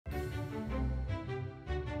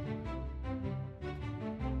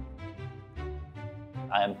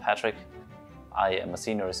I am Patrick. I am a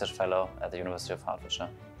senior research fellow at the University of Hertfordshire.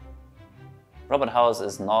 Robot House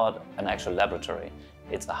is not an actual laboratory.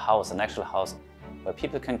 It's a house, an actual house, where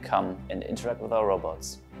people can come and interact with our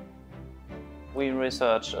robots. We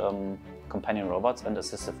research companion robots and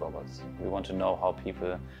assistive robots. We want to know how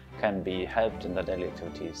people can be helped in their daily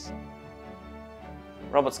activities.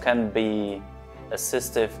 Robots can be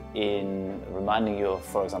assistive in reminding you of,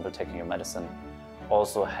 for example, taking your medicine,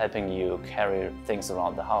 also helping you carry things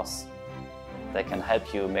around the house. They can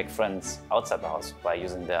help you make friends outside the house by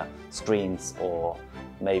using their screens or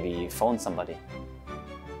maybe phone somebody.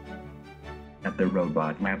 At the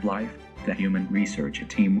Robot Lab Life, the human research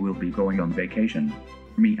team will be going on vacation.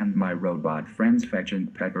 Me and my robot friends Fetch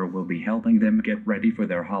and Pepper will be helping them get ready for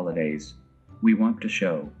their holidays. We want to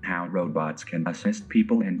show how robots can assist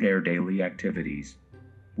people in their daily activities.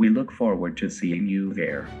 We look forward to seeing you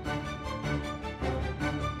there.